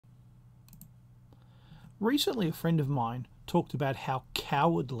Recently, a friend of mine talked about how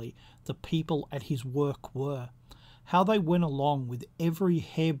cowardly the people at his work were, how they went along with every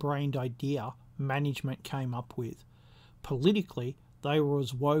harebrained idea management came up with. Politically, they were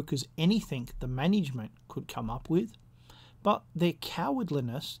as woke as anything the management could come up with, but their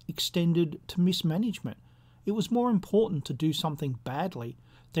cowardliness extended to mismanagement. It was more important to do something badly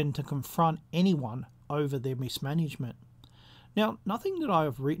than to confront anyone over their mismanagement. Now, nothing that I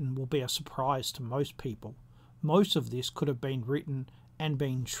have written will be a surprise to most people. Most of this could have been written and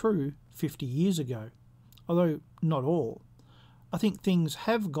been true 50 years ago, although not all. I think things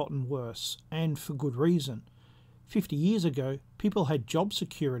have gotten worse, and for good reason. 50 years ago, people had job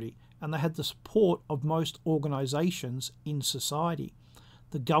security and they had the support of most organisations in society.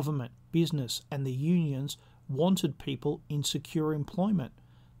 The government, business and the unions wanted people in secure employment.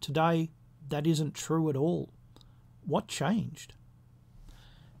 Today, that isn't true at all. What changed?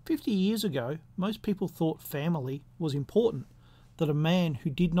 50 years ago, most people thought family was important, that a man who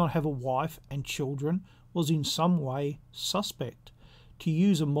did not have a wife and children was in some way suspect. To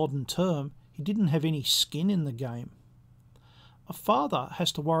use a modern term, he didn't have any skin in the game. A father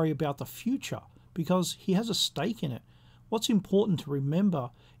has to worry about the future because he has a stake in it. What's important to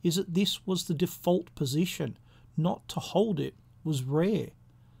remember is that this was the default position. Not to hold it was rare.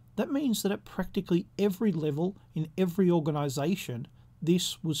 That means that at practically every level in every organisation,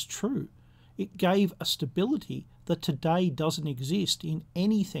 this was true. It gave a stability that today doesn't exist in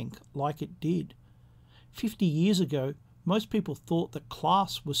anything like it did. 50 years ago, most people thought that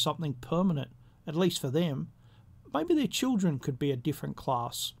class was something permanent, at least for them. Maybe their children could be a different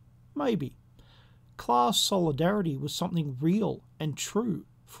class. Maybe. Class solidarity was something real and true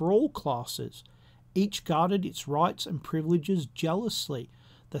for all classes. Each guarded its rights and privileges jealously,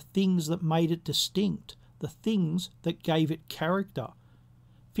 the things that made it distinct, the things that gave it character.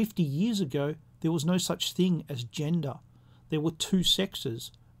 50 years ago, there was no such thing as gender. There were two sexes,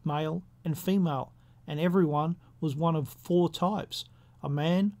 male and female, and everyone was one of four types, a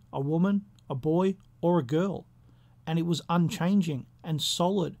man, a woman, a boy, or a girl. And it was unchanging and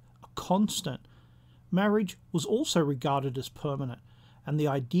solid, a constant. Marriage was also regarded as permanent, and the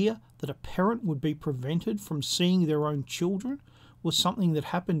idea that a parent would be prevented from seeing their own children was something that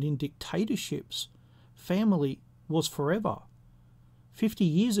happened in dictatorships. Family was forever. 50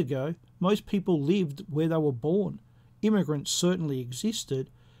 years ago, most people lived where they were born. Immigrants certainly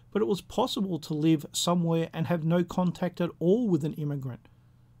existed, but it was possible to live somewhere and have no contact at all with an immigrant.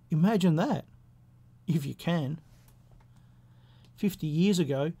 Imagine that, if you can. 50 years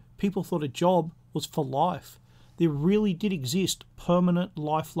ago, people thought a job was for life. There really did exist permanent,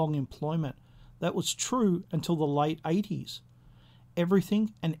 lifelong employment. That was true until the late 80s.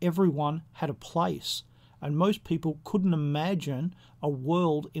 Everything and everyone had a place, and most people couldn't imagine a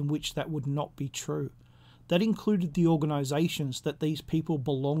world in which that would not be true. That included the organisations that these people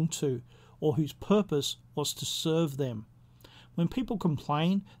belonged to, or whose purpose was to serve them. When people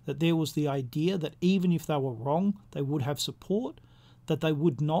complained that there was the idea that even if they were wrong, they would have support, that they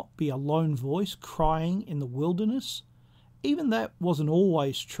would not be a lone voice crying in the wilderness, even that wasn't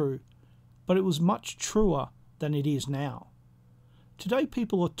always true, but it was much truer than it is now. Today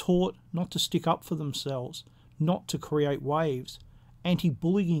people are taught not to stick up for themselves, not to create waves.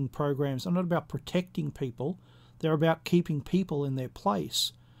 Anti-bullying programs are not about protecting people, they're about keeping people in their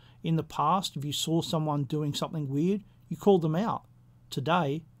place. In the past, if you saw someone doing something weird, you called them out.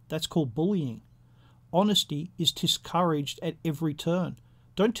 Today, that's called bullying. Honesty is discouraged at every turn.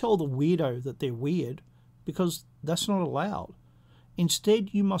 Don't tell the weirdo that they're weird, because that's not allowed.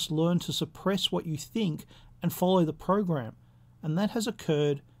 Instead, you must learn to suppress what you think and follow the program. And that has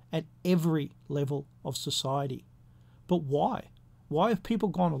occurred at every level of society. But why? Why have people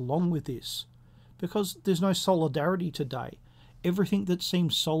gone along with this? Because there's no solidarity today. Everything that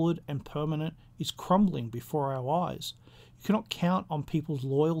seems solid and permanent is crumbling before our eyes. You cannot count on people's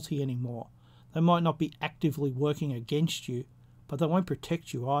loyalty anymore. They might not be actively working against you, but they won't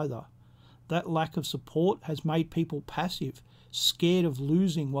protect you either. That lack of support has made people passive, scared of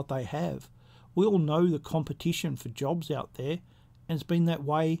losing what they have. We all know the competition for jobs out there, and it's been that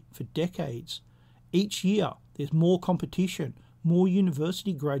way for decades. Each year, there's more competition, more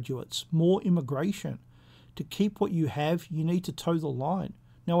university graduates, more immigration. To keep what you have, you need to toe the line.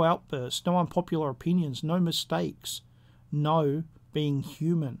 No outbursts, no unpopular opinions, no mistakes. No being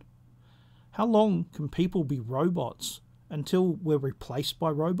human. How long can people be robots? Until we're replaced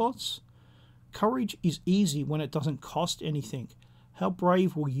by robots? Courage is easy when it doesn't cost anything. How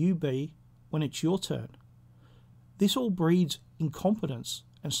brave will you be when it's your turn? This all breeds incompetence,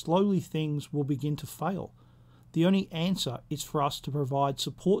 and slowly things will begin to fail. The only answer is for us to provide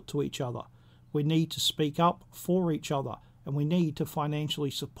support to each other, We need to speak up for each other, and we need to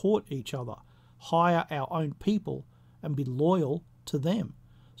financially support each other, hire our own people and be loyal to them.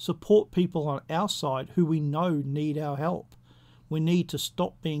 Support people on our side who we know need our help. We need to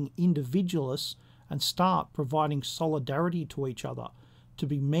stop being individualists and start providing solidarity to each other, to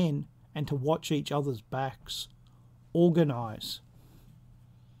be men and to watch each other's backs. Organise.